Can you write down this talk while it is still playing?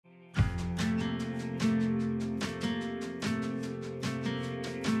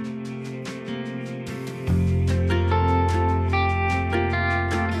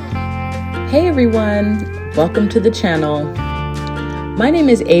Hey everyone, welcome to the channel. My name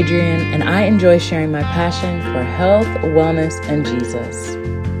is Adrienne and I enjoy sharing my passion for health, wellness, and Jesus.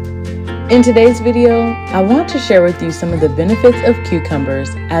 In today's video, I want to share with you some of the benefits of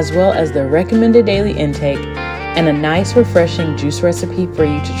cucumbers as well as the recommended daily intake and a nice refreshing juice recipe for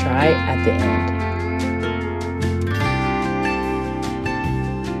you to try at the end.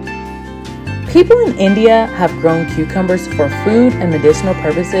 People in India have grown cucumbers for food and medicinal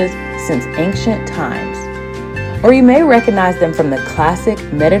purposes since ancient times. Or you may recognize them from the classic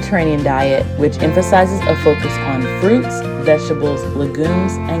Mediterranean diet, which emphasizes a focus on fruits, vegetables,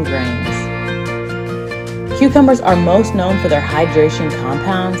 legumes, and grains. Cucumbers are most known for their hydration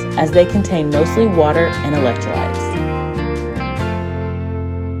compounds as they contain mostly water and electrolytes.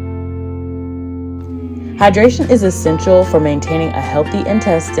 Hydration is essential for maintaining a healthy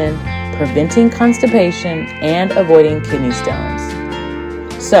intestine, preventing constipation, and avoiding kidney stones.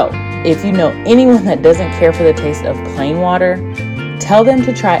 So, if you know anyone that doesn't care for the taste of plain water, tell them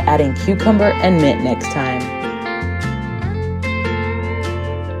to try adding cucumber and mint next time.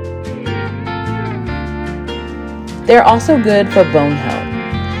 They're also good for bone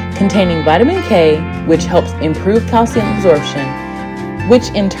health, containing vitamin K, which helps improve calcium absorption, which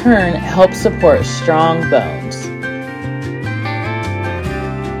in turn helps support strong bones.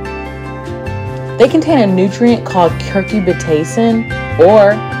 They contain a nutrient called cucurbitacin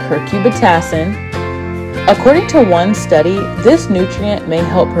or cucurbitacin. According to one study, this nutrient may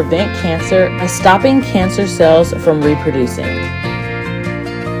help prevent cancer by stopping cancer cells from reproducing.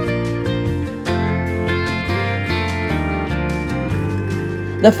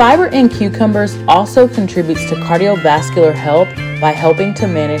 The fiber in cucumbers also contributes to cardiovascular health by helping to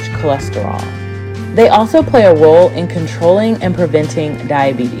manage cholesterol. They also play a role in controlling and preventing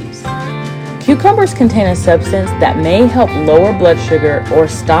diabetes. Cucumbers contain a substance that may help lower blood sugar or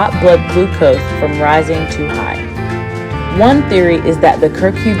stop blood glucose from rising too high. One theory is that the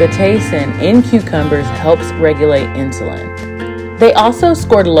cucurbitacin in cucumbers helps regulate insulin. They also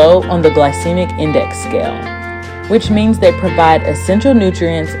scored low on the glycemic index scale, which means they provide essential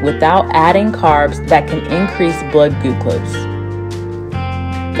nutrients without adding carbs that can increase blood glucose.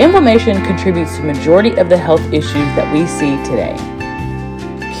 Inflammation contributes to the majority of the health issues that we see today.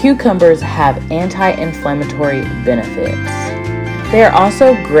 Cucumbers have anti-inflammatory benefits. They are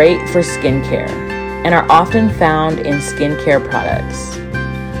also great for skincare and are often found in skincare products.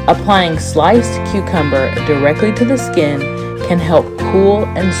 Applying sliced cucumber directly to the skin can help cool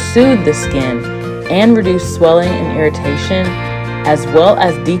and soothe the skin and reduce swelling and irritation, as well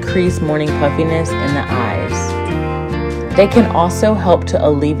as decrease morning puffiness in the eyes. They can also help to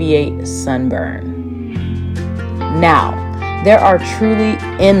alleviate sunburn. Now, there are truly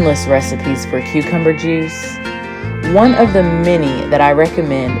endless recipes for cucumber juice. One of the many that I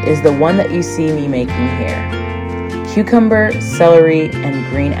recommend is the one that you see me making here: cucumber, celery, and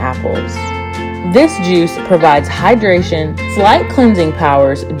green apples. This juice provides hydration, slight cleansing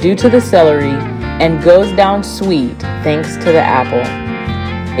powers due to the celery, and goes down sweet thanks to the apple.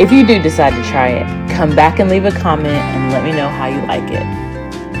 If you do decide to try it, come back and leave a comment and let me know how you like it.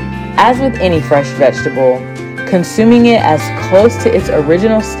 As with any fresh vegetable, consuming it as close to its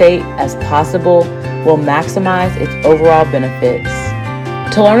original state as possible will maximize its overall benefits.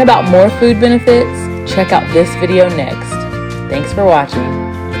 To learn about more food benefits, check out this video next. Thanks for watching.